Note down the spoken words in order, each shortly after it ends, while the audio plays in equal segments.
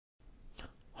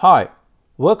Hi,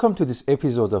 welcome to this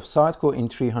episode of Sitecore in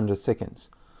 300 seconds.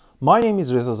 My name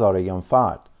is Reza Zaregan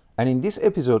Fahd, and in this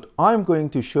episode I'm going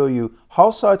to show you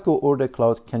how Sitecore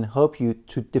OrderCloud can help you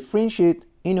to differentiate,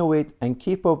 innovate, and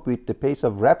keep up with the pace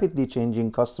of rapidly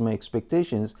changing customer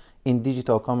expectations in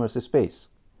digital commerce space.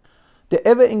 The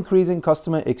ever-increasing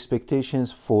customer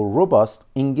expectations for robust,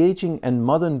 engaging, and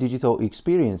modern digital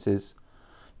experiences,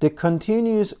 the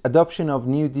continuous adoption of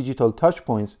new digital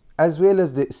touchpoints, as well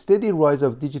as the steady rise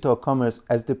of digital commerce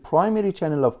as the primary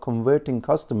channel of converting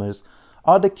customers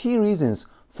are the key reasons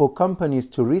for companies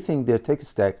to rethink their tech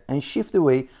stack and shift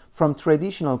away from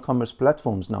traditional commerce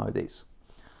platforms nowadays.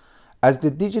 As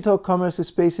the digital commerce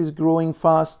space is growing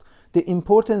fast, the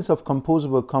importance of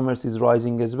composable commerce is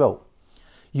rising as well.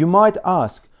 You might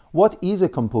ask, what is a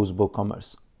composable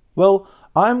commerce? Well,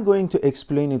 I'm going to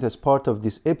explain it as part of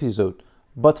this episode,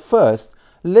 but first,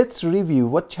 let's review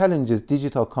what challenges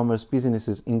digital commerce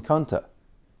businesses encounter.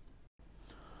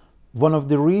 One of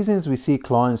the reasons we see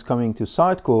clients coming to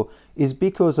Sitecore is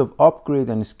because of upgrade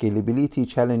and scalability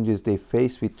challenges they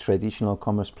face with traditional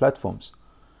commerce platforms.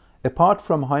 Apart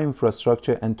from high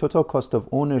infrastructure and total cost of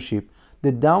ownership,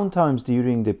 the downtimes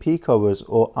during the peak hours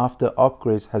or after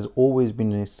upgrades has always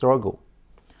been a struggle.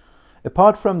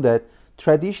 Apart from that,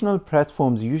 traditional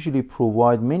platforms usually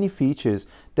provide many features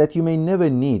that you may never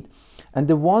need, and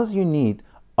the ones you need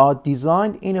are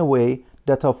designed in a way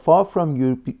that are far from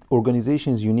your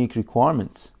organization's unique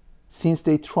requirements. Since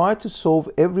they try to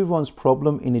solve everyone's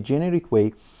problem in a generic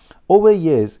way, over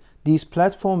years, these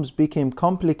platforms became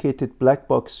complicated black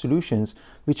box solutions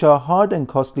which are hard and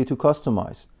costly to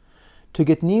customize. To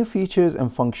get new features and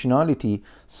functionality,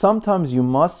 sometimes you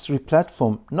must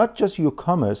re-platform not just your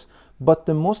commerce, but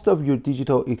the most of your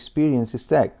digital experience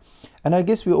stack. And I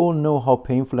guess we all know how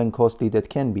painful and costly that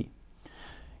can be.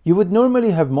 You would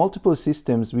normally have multiple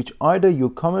systems which either your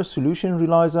commerce solution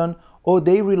relies on or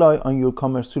they rely on your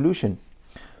commerce solution.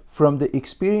 From the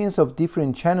experience of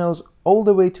different channels all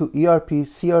the way to ERP,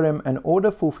 CRM, and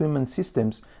order fulfillment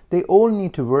systems, they all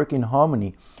need to work in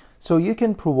harmony so you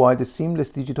can provide a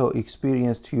seamless digital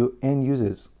experience to your end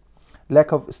users.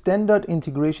 Lack of standard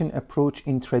integration approach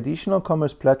in traditional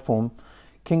commerce platform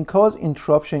can cause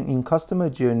interruption in customer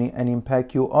journey and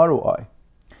impact your ROI.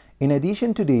 In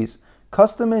addition to this,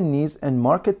 customer needs and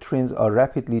market trends are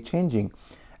rapidly changing,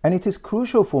 and it is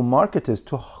crucial for marketers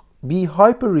to be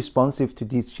hyper-responsive to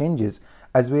these changes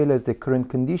as well as the current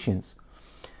conditions.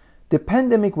 The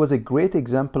pandemic was a great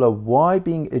example of why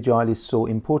being agile is so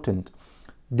important.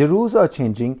 The rules are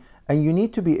changing, and you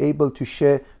need to be able to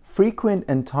share frequent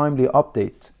and timely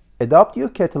updates, adapt your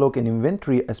catalog and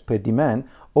inventory as per demand,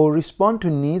 or respond to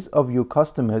needs of your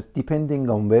customers depending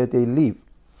on where they live.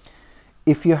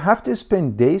 If you have to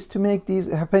spend days to make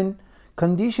these happen,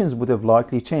 conditions would have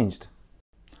likely changed.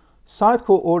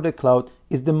 Sitecore OrderCloud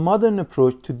is the modern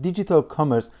approach to digital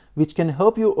commerce which can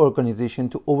help your organization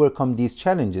to overcome these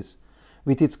challenges.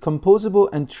 With its composable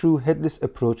and true headless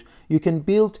approach, you can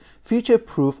build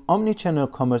future-proof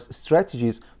omnichannel commerce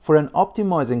strategies for an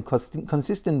optimized and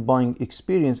consistent buying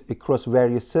experience across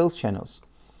various sales channels.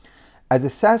 As a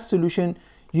SaaS solution,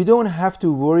 you don't have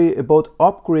to worry about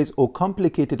upgrades or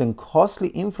complicated and costly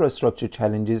infrastructure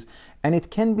challenges, and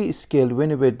it can be scaled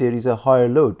whenever there is a higher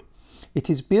load. It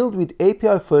is built with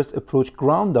API-first approach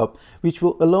ground up, which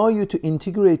will allow you to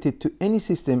integrate it to any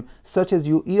system such as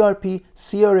your ERP,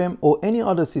 CRM, or any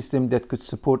other system that could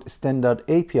support standard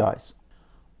APIs.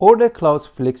 OrderCloud's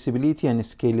flexibility and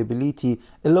scalability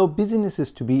allow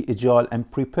businesses to be agile and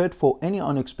prepared for any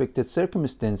unexpected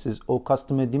circumstances or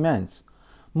customer demands.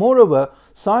 Moreover,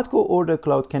 Sitecore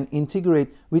OrderCloud can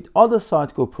integrate with other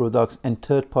Sitecore products and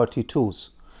third-party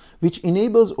tools, which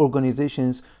enables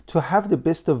organizations to have the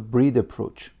best-of-breed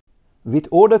approach. With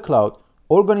OrderCloud,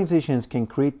 organizations can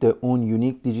create their own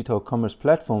unique digital commerce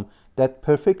platform that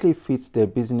perfectly fits their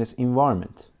business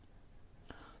environment.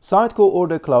 Sitecore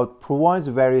OrderCloud provides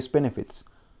various benefits.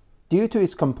 Due to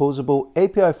its composable,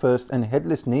 API-first, and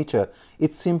headless nature,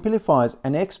 it simplifies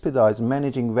and expedites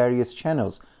managing various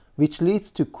channels, which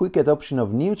leads to quick adoption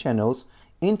of new channels,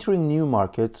 entering new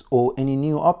markets, or any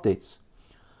new updates.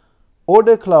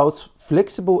 OrderCloud's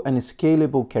flexible and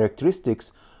scalable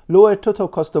characteristics lower total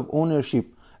cost of ownership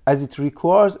as it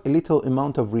requires a little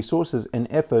amount of resources and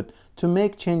effort to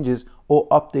make changes or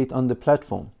update on the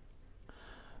platform.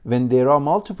 When there are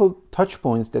multiple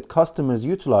touchpoints that customers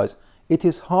utilize, it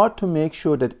is hard to make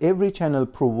sure that every channel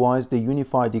provides the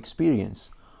unified experience.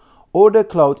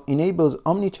 OrderCloud enables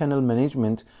omnichannel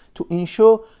management to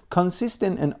ensure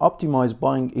consistent and optimized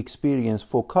buying experience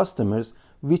for customers,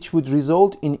 which would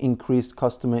result in increased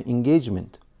customer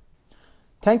engagement.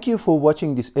 Thank you for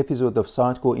watching this episode of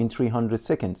Sitecore in 300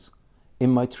 seconds.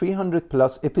 In my 300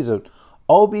 plus episode,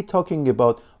 I'll be talking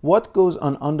about what goes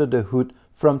on under the hood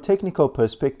from technical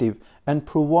perspective and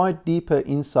provide deeper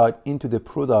insight into the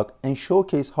product and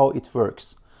showcase how it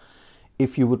works.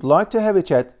 If you would like to have a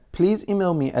chat, please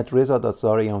email me at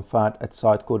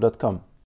reza.zarianfad@sitecore.com.